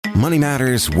Money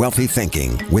Matters Wealthy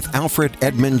Thinking with Alfred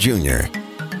Edmond Jr.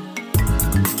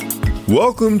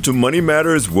 Welcome to Money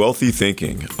Matters Wealthy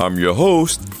Thinking. I'm your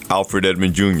host, Alfred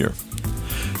Edmond Jr.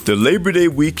 The Labor Day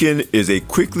weekend is a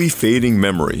quickly fading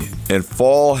memory, and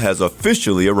fall has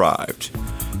officially arrived.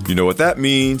 You know what that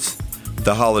means?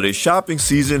 The holiday shopping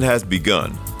season has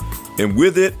begun, and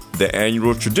with it, the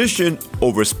annual tradition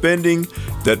overspending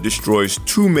that destroys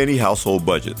too many household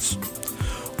budgets.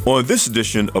 On this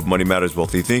edition of Money Matters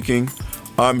Wealthy Thinking,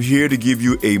 I'm here to give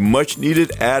you a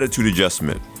much-needed attitude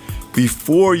adjustment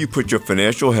before you put your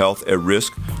financial health at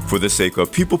risk for the sake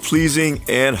of people-pleasing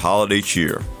and holiday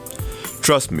cheer.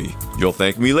 Trust me, you'll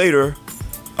thank me later,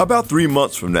 about 3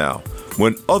 months from now,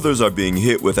 when others are being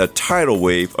hit with a tidal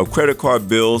wave of credit card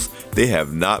bills they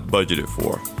have not budgeted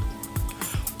for.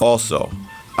 Also,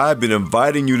 I've been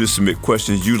inviting you to submit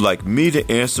questions you'd like me to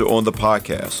answer on the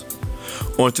podcast.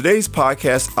 On today's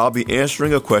podcast, I'll be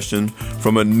answering a question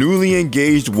from a newly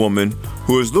engaged woman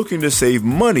who is looking to save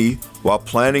money while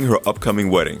planning her upcoming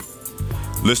wedding.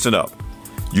 Listen up.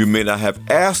 You may not have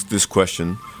asked this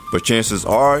question, but chances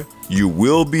are you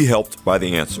will be helped by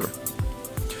the answer.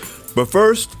 But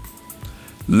first,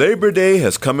 Labor Day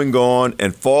has come and gone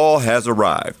and fall has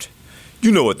arrived.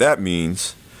 You know what that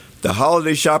means. The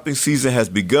holiday shopping season has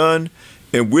begun,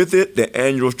 and with it, the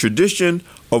annual tradition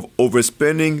of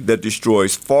overspending that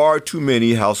destroys far too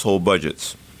many household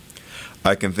budgets.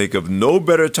 I can think of no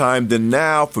better time than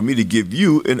now for me to give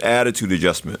you an attitude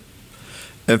adjustment.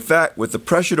 In fact, with the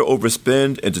pressure to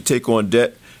overspend and to take on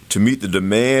debt to meet the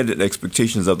demand and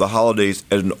expectations of the holidays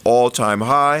at an all-time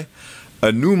high,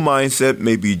 a new mindset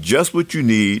may be just what you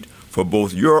need for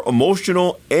both your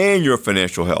emotional and your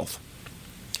financial health.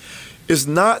 It's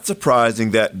not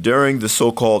surprising that during the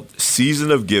so-called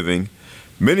season of giving,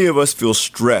 many of us feel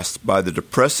stressed by the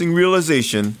depressing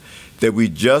realization that we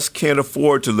just can't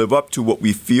afford to live up to what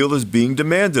we feel is being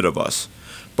demanded of us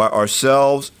by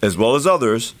ourselves as well as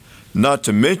others, not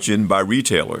to mention by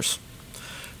retailers.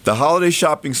 The holiday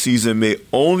shopping season may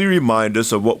only remind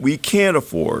us of what we can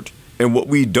afford and what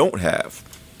we don't have.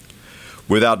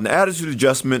 Without an attitude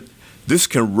adjustment, this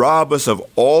can rob us of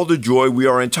all the joy we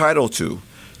are entitled to,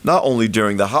 not only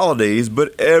during the holidays,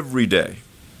 but every day.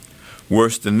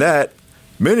 Worse than that,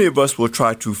 many of us will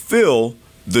try to fill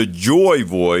the joy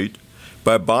void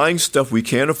by buying stuff we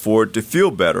can't afford to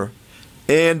feel better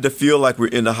and to feel like we're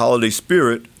in the holiday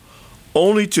spirit,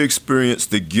 only to experience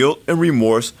the guilt and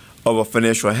remorse of a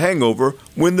financial hangover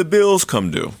when the bills come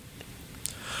due.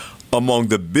 Among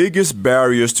the biggest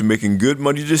barriers to making good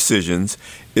money decisions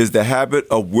is the habit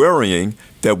of worrying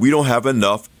that we don't have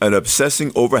enough and obsessing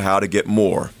over how to get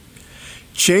more.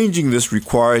 Changing this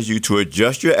requires you to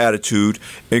adjust your attitude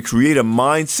and create a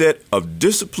mindset of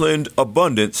disciplined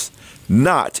abundance,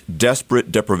 not desperate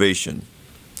deprivation.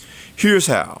 Here's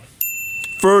how.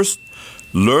 First,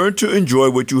 learn to enjoy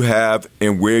what you have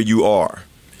and where you are.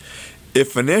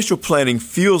 If financial planning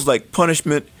feels like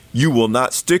punishment, you will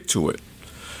not stick to it.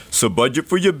 So budget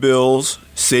for your bills,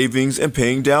 savings, and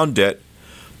paying down debt,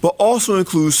 but also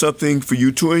include something for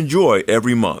you to enjoy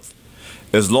every month.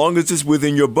 As long as it's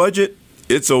within your budget,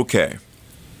 it's okay.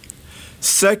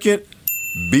 Second,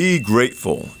 be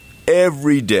grateful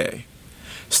every day.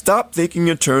 Stop thinking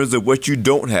in terms of what you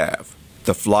don't have,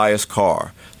 the flyest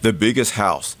car, the biggest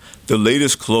house, the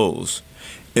latest clothes,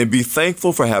 and be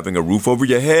thankful for having a roof over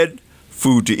your head,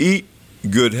 food to eat,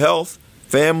 good health,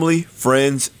 family,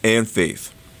 friends, and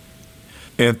faith.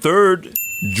 And third,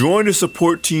 join a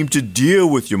support team to deal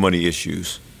with your money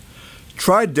issues.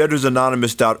 Try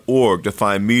debtorsanonymous.org to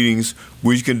find meetings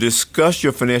where you can discuss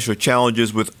your financial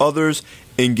challenges with others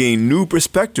and gain new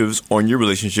perspectives on your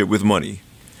relationship with money.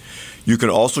 You can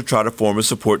also try to form a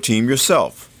support team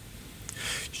yourself.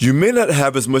 You may not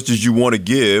have as much as you want to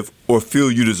give or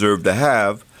feel you deserve to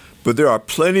have, but there are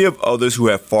plenty of others who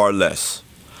have far less.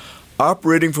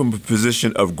 Operating from a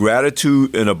position of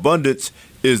gratitude and abundance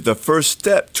is the first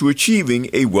step to achieving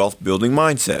a wealth-building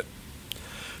mindset.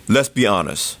 Let's be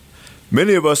honest.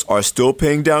 Many of us are still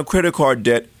paying down credit card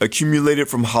debt accumulated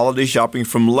from holiday shopping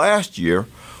from last year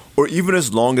or even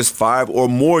as long as 5 or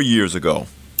more years ago.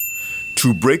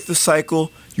 To break the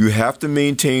cycle, you have to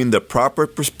maintain the proper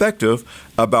perspective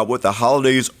about what the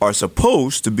holidays are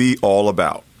supposed to be all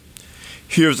about.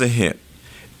 Here's a hint.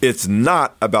 It's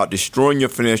not about destroying your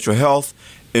financial health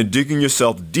and digging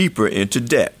yourself deeper into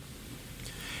debt.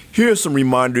 Here are some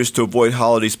reminders to avoid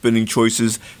holiday spending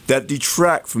choices that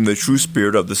detract from the true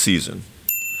spirit of the season.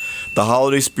 The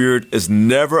holiday spirit is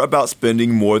never about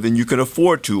spending more than you can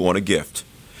afford to on a gift.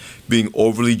 Being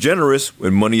overly generous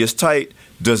when money is tight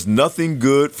does nothing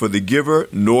good for the giver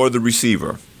nor the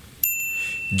receiver.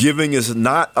 Giving is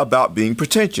not about being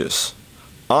pretentious.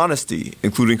 Honesty,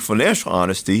 including financial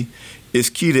honesty, is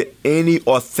key to any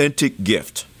authentic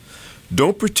gift.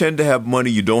 Don't pretend to have money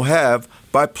you don't have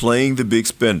by playing the big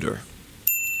spender.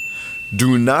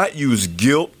 Do not use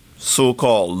guilt,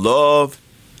 so-called love,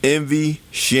 envy,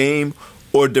 shame,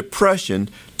 or depression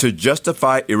to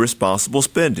justify irresponsible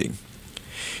spending.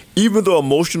 Even though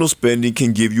emotional spending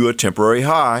can give you a temporary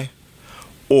high,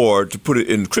 or to put it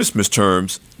in Christmas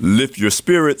terms, lift your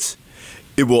spirits,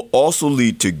 it will also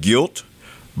lead to guilt,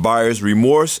 buyer's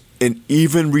remorse, and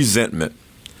even resentment.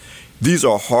 These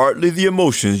are hardly the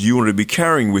emotions you want to be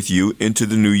carrying with you into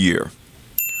the new year.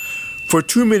 For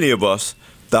too many of us,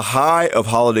 the high of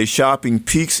holiday shopping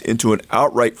peaks into an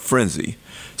outright frenzy,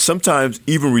 sometimes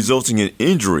even resulting in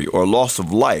injury or loss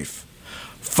of life,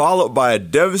 followed by a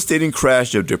devastating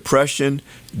crash of depression,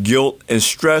 guilt, and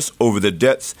stress over the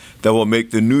debts that will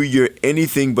make the new year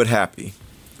anything but happy.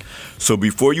 So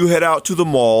before you head out to the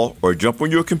mall or jump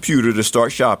on your computer to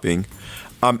start shopping,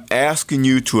 I'm asking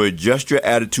you to adjust your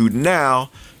attitude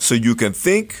now so you can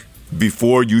think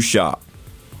before you shop.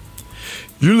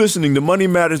 You're listening to Money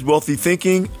Matters Wealthy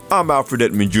Thinking. I'm Alfred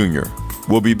Edmond Jr.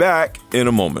 We'll be back in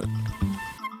a moment.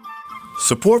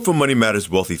 Support for Money Matters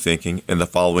Wealthy Thinking and the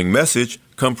following message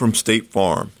come from State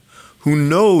Farm, who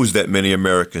knows that many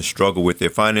Americans struggle with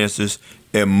their finances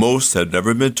and most have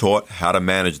never been taught how to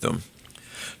manage them.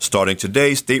 Starting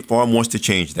today, State Farm wants to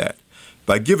change that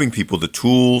by giving people the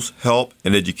tools, help,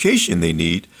 and education they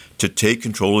need to take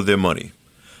control of their money,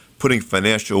 putting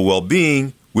financial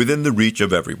well-being within the reach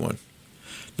of everyone.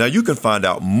 Now you can find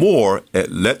out more at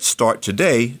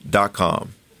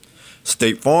letstarttoday.com.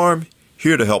 State Farm,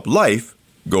 here to help life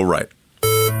go right.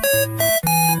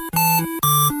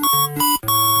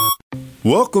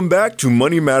 Welcome back to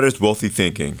Money Matters Wealthy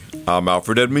Thinking. I'm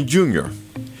Alfred Edmond Jr.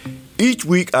 Each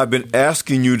week I've been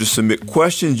asking you to submit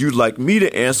questions you'd like me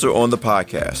to answer on the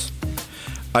podcast.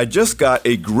 I just got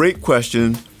a great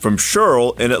question from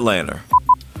Cheryl in Atlanta.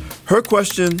 Her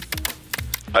question: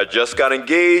 I just got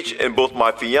engaged and both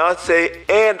my fiance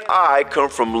and I come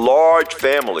from large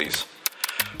families.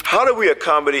 How do we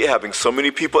accommodate having so many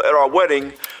people at our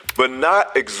wedding but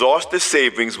not exhaust the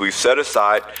savings we've set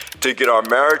aside to get our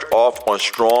marriage off on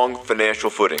strong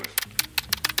financial footing?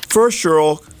 First,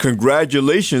 Cheryl,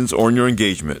 congratulations on your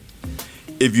engagement.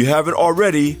 If you haven't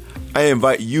already, I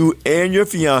invite you and your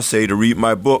fiancé to read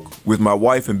my book with my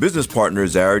wife and business partner,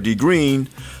 Zara D. Green,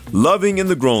 Loving in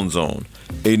the Grown Zone,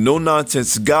 a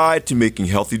no-nonsense guide to making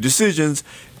healthy decisions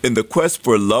in the quest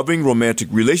for loving romantic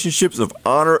relationships of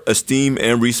honor, esteem,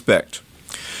 and respect.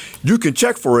 You can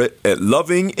check for it at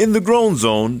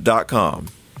lovinginthegrownzone.com.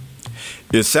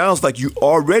 It sounds like you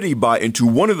already buy into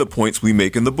one of the points we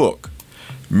make in the book.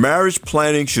 Marriage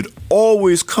planning should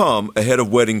always come ahead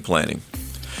of wedding planning.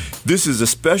 This is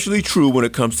especially true when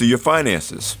it comes to your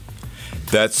finances.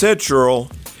 That said,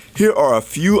 Cheryl, here are a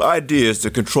few ideas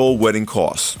to control wedding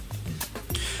costs.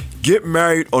 Get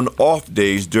married on off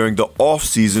days during the off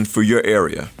season for your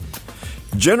area.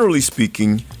 Generally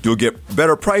speaking, you'll get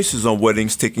better prices on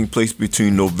weddings taking place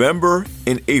between November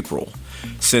and April,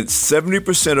 since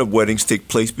 70% of weddings take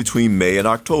place between May and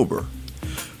October.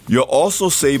 You'll also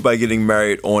save by getting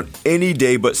married on any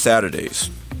day but Saturdays.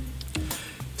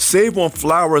 Save on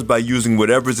flowers by using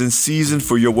whatever's in season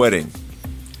for your wedding.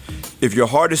 If your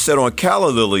heart is set on calla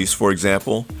lilies, for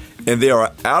example, and they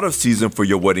are out of season for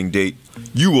your wedding date,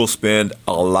 you will spend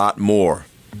a lot more.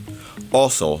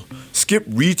 Also, skip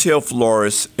retail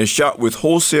florists and shop with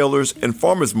wholesalers and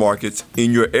farmers markets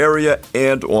in your area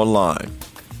and online.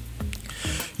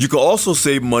 You can also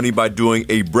save money by doing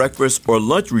a breakfast or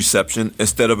lunch reception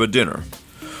instead of a dinner,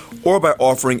 or by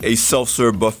offering a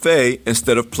self-serve buffet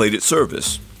instead of plated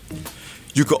service.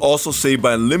 You can also save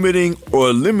by limiting or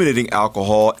eliminating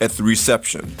alcohol at the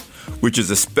reception, which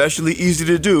is especially easy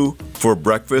to do for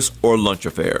breakfast or lunch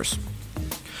affairs.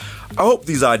 I hope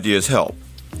these ideas help.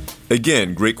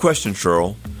 Again, great question,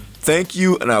 Cheryl. Thank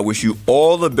you, and I wish you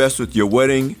all the best with your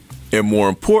wedding and, more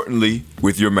importantly,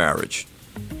 with your marriage.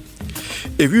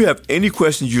 If you have any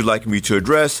questions you'd like me to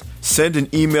address, send an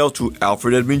email to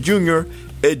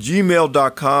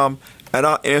alfrededmondjr@gmail.com, and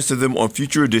I'll answer them on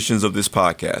future editions of this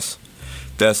podcast.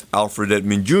 That's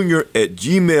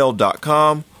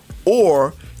alfrededmondjr@gmail.com,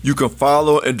 or you can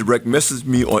follow and direct message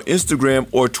me on Instagram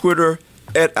or Twitter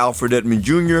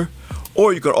 @AlfredEdmondJr.,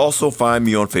 or you can also find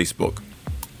me on Facebook.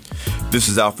 This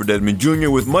is Alfred Edmond Jr.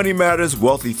 with Money Matters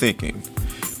Wealthy Thinking.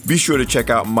 Be sure to check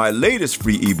out my latest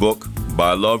free ebook,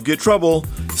 Buy Love, Get Trouble,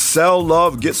 Sell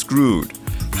Love, Get Screwed.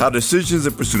 How decisions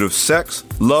in pursuit of sex,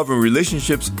 love, and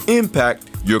relationships impact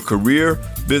your career,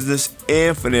 business,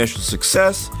 and financial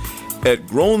success. at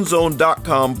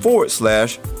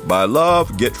grownzone.com/buy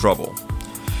love, get trouble.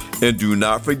 And do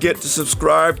not forget to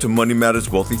subscribe to Money Matters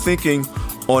Wealthy Thinking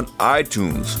on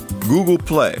iTunes, Google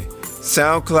Play,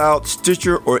 SoundCloud,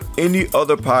 Stitcher, or any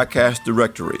other podcast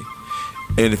directory.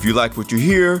 And if you like what you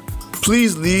hear,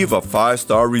 please leave a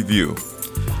 5-star review.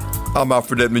 I'm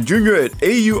Alfred Edmond Jr. at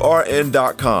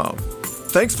AURN.com.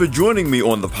 Thanks for joining me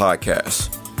on the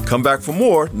podcast. Come back for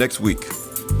more next week.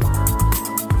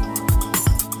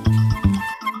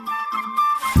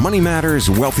 Money Matters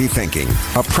Wealthy Thinking,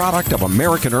 a product of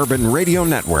American Urban Radio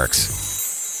Networks.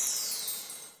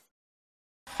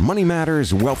 Money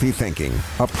Matters Wealthy Thinking,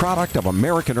 a product of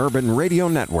American Urban Radio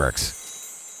Networks.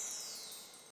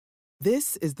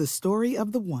 This is the story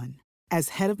of the one. As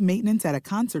head of maintenance at a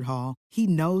concert hall, he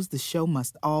knows the show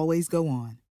must always go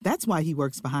on. That's why he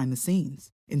works behind the scenes,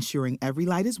 ensuring every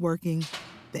light is working,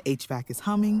 the HVAC is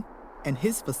humming, and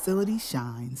his facility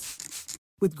shines.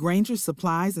 With Grainger's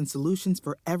supplies and solutions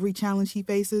for every challenge he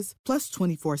faces, plus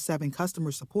 24/7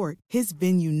 customer support, his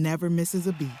venue never misses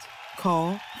a beat.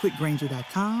 Call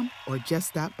quickgrainger.com or just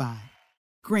stop by.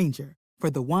 Grainger,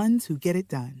 for the ones who get it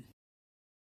done.